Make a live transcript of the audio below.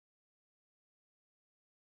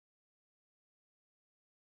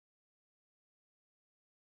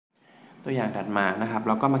ตัวอย่างถัดมานะครับเ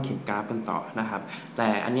ราก็มาเขียนกราฟกันต่อนะครับแต่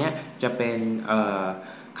อันเนี้ยจะเป็น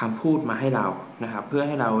คำพูดมาให้เรานะครับเพื่อใ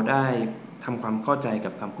ห้เราได้ทำความเข้าใจกั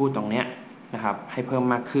บคำพูดตรงเนี้ยนะครับให้เพิ่ม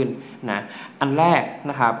มากขึ้นนะอันแรก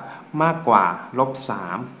นะครับมากกว่า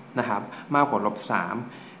-3นะครับมากกว่า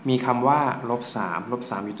-3มีคำว่า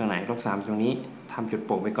-3อยู่ตรงไหน-3อยู่ตรงนี้ทำจุดโ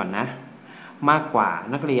ปะไว้ก่อนนะมากกว่า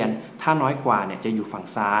นักเรียนถ้าน้อยกว่าเนี่ยจะอยู่ฝั่ง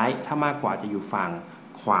ซ้ายถ้ามากกว่าจะอยู่ฝั่ง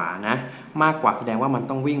ขวานะมากกว่าแสดงว่ามัน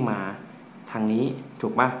ต้องวิ่งมาทางนี้ถู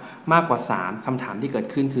กป่ะมากกว่า3คำถามที่เกิด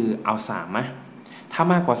ขึ้นคือเอา3ไหมถ้า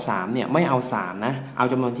มากกว่า3เนี่ยไม่เอา3นะเอา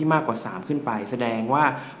จำนวนที่มากกว่า3ขึ้นไปแสดงว่า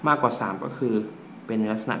มากกว่า3ก็คือเป็น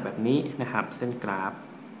ลักษณะแบบนี้นะครับเส้นกราฟ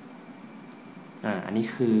อันนี้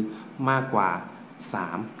คือมากกว่า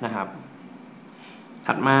3นะครับ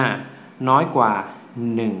ถัดมาน้อยกว่า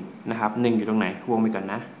1นะครับ1อยู่ตรงไหนวงไปก่อน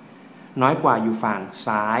นะน้อยกว่าอยู่ฝั่ง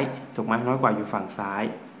ซ้ายถูกไหมน้อยกว่าอยู่ฝั่งซ้าย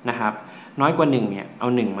นะครับน้อยกว่า1เนี่ยเอา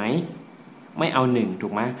1ไหมไม่เอา1ถู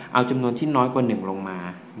กไหมเอาจำนวนที่น้อยกว่า1ลงมา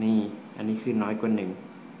นี่อันนี้คือน้อยกว่า1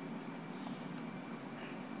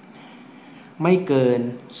ไม่เกิน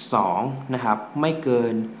2นะครับไม่เกิ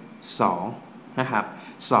น2นะครับ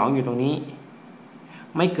2อยู่ตรงนี้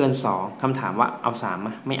ไม่เกิน2คำถามว่าเอา3ไหม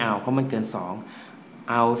ไม่เอาเพราะมันเกิน2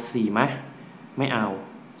เอา4ไหมไม่เอา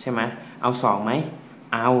ใช่ไหมเอา2ไหม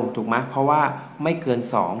เอาถูกไหมเพราะว่าไม่เกิน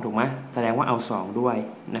2ถูกไหมแสดงว่าเอา2ด้วย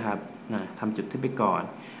นะครับทำจุดที่ไปก่อน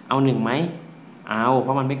เอา1ไหมเอาเพร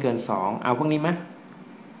าะมันไม่เกิน2เอาพวกนี้ไหม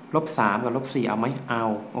-3กับ-4เอาไหมเอา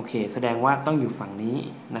โอเคแสดงว่าต้องอยู่ฝั่งนี้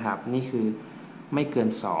นะครับนี่คือไม่เกิน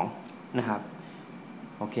2นะครับ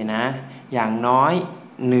โอเคนะอย่างน้อย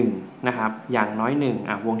1นะครับอย่างน้อย1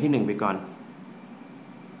วงที่1ไปก่อน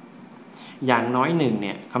อย่างน้อย1เ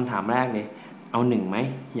นี่ยคำถามแรกเลยเอา1ไหม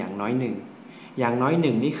อย่างน้อย1อย่างน้อย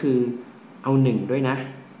1นี่คือเอา1ด้วยน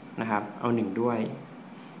ะครับเอา1ด้วย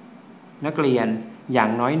นักเรียนอย่า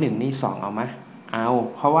งน้อย1นี่2เอาไหมเอา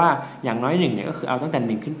เพราะว่าอย่างน้อย1เนี่ยก็คือเอาตั้งแต่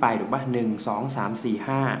1ขึ้นไปถูกป่ะ1 2 3 4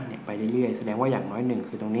 5เนี่ยไปเรื่อยๆแสดงว่าอย่างน้อย1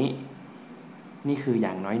คือตรงนี้นี่คืออ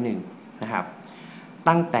ย่างน้อย1นะครับ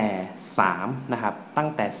ตั้งแต่3นะครับตั้ง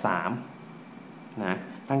แต่3นะ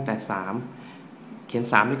ตั้งแต่3เขียน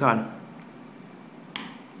3ไปก่อน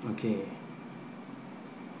โอเค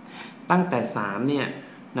ตั้งแต่3เนี่ย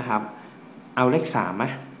นะครับเอาเลข3ไหม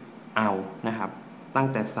เอานะครับตั้ง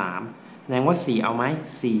แต่3แสดงว่า4เอาไหม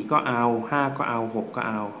4ก็เอา5ก็เอา6ก็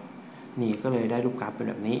เอานี่ก็เลยได้รูปกราฟเป็น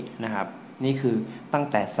แบบนี้นะครับนี่คือตั้ง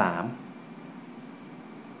แต่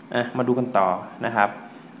3มาดูกันต่อนะครับ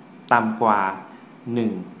ต่ำกว่า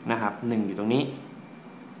1นะครับ1อยู่ตรงนี้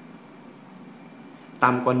ต่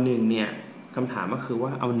ำกว่า1เนี่ยคำถามก็คือว่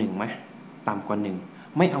าเอา1ไหมต่ำกว่า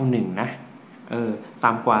1ไม่เอา1นะ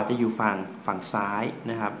ต่ำกว่าจะอยู่ฝั่งซ้าย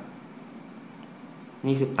นะครับ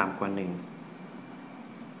นี่คือต่ำกว่า1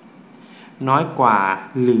น้อยกว่า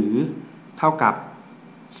หรือเท่ากับ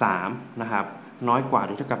3นะครับน้อยกว่าห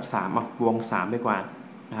รือเท่ากับ3วง3ไปก่อน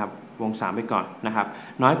นะครับวง3ไปก่อนนะครับ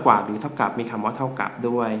น้อยกว่าหรือเท่ากับมีคำว่าเท่ากับ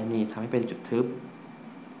ด้วยนี่ทำให้เป็นจุดทึบ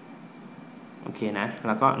โอเคนะแ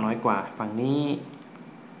ล้วก็น้อยกว่าฝั่งนี้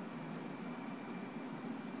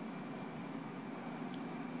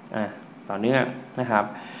ต่อเนื่องนะครับ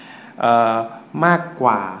มากก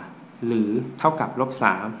ว่าหรือเท่ากับ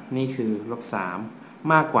-3นี่คือ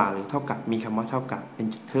-3มากกว่าหรือเท่ากับมีคำว่าเท่ากับเป็น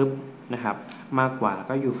จุดทึบนะครับมากกว่า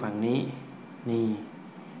ก็อยู่ฝั่งนี้นี่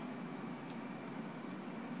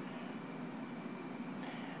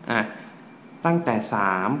ตั้งแต่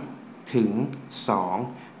3ถึง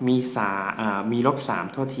2มี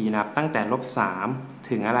-3โทษทีนะครับตั้งแต่-3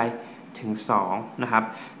ถึงอะไรถึง2นะครับ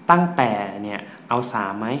ตั้งแต่เนี่ยเอา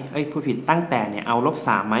3ไหมพูดผิดตั้งแต่เนี่ยเอา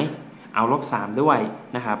-3ไหมเอา-3ด้วย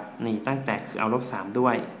นะครับนี่ตั้งแต่คือเอา-3ด้ว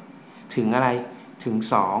ยถึงอะไรถึง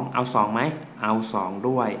2เอา2ไหมเอา2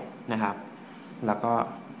ด้วยนะครับแล้วก็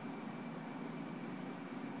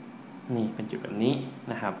นี่เป็นจุดแบบนี้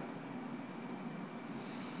นะครับ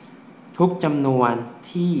ทุกจำนวน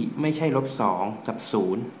ที่ไม่ใช่-2กับ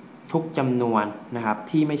0ทุกจำนวนนะครับ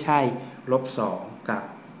ที่ไม่ใช่-2กับ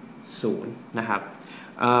0นะครับ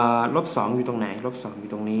-2อยู่ตรงไหน-2อ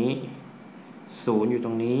ยู่ตรงนี้0อยู่ต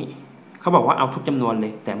รงนี้เขาบอกว่าเอาทุกจำนวนเล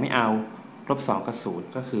ยแต่ไม่เอา-2กับ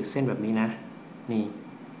0ก็คือเส้นแบบนี้นะ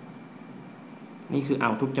นี่คือเอ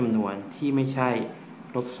าทุกจำนวนที่ไม่ใช่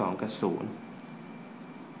-2กับ0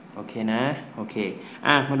โอเคนะโอเค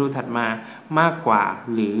มาดูถัดมามากกว่า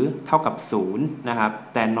หรือเท่ากับ0นะครับ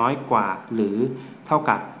แต่น้อยกว่าหรือเท่า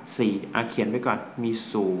กับ4เขียนไว้ก่อนมี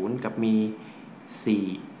0กับมี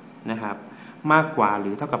4นะครับมากกว่าหรื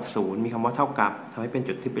อเท่ากับ0มีคำว่าเท่ากับทำให้เป็น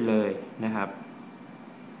จุดที่ไปเลยนะครับ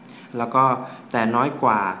แล้วก็แต่น้อยก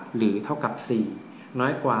ว่าหรือเท่ากับ4น้อ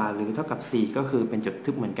ยกว่าหรือเท่ากับ4ก็คือเป็นจุด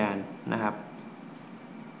ทึบเหมือนกันนะครับ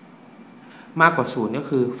มากกว่า0ก็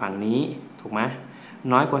คือฝั่งนี้ถูกไหม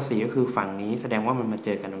น้อยกว่า4ก็คือฝั่งนี้แสดงว่ามันมาเจ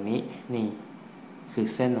อกันตรงนี้นี่คือ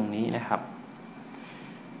เส้นตรงนี้นะครับ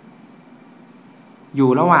อยู่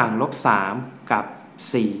ระหว่าง-3กับ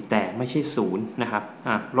4แต่ไม่ใช่0นะครับ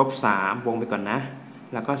-3วงไปก่อนนะ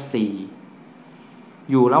แล้วก็4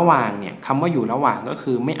อยู่ระหว่างเนี่ยคำว่าอยู่ระหว่างก็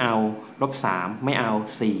คือไม่เอา-3ไม่เอา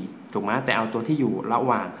4ถูกไหมแต่เอาตัวที่อยู่ระห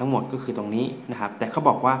ว่างทั้งหมดก็คือตรงนี้นะครับแต่เขาบ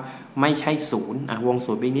อกว่าไม่ใช่0วง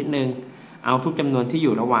0ไปนิดนึงเอาทุกจำนวนที่อ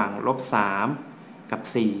ยู่ระหว่าง-3กับ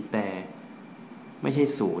4แต่ไม่ใช่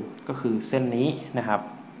0ก็คือเส้นนี้นะครับ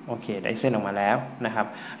โอเคได้เส้นออกมาแล้วนะครับ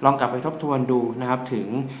ลองกลับไปทบทวนดูนะครับถึง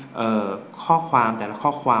ข้อความแต่ละข้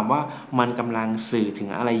อความว่ามันกำลังสื่อถึง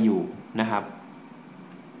อะไรอยู่นะครับ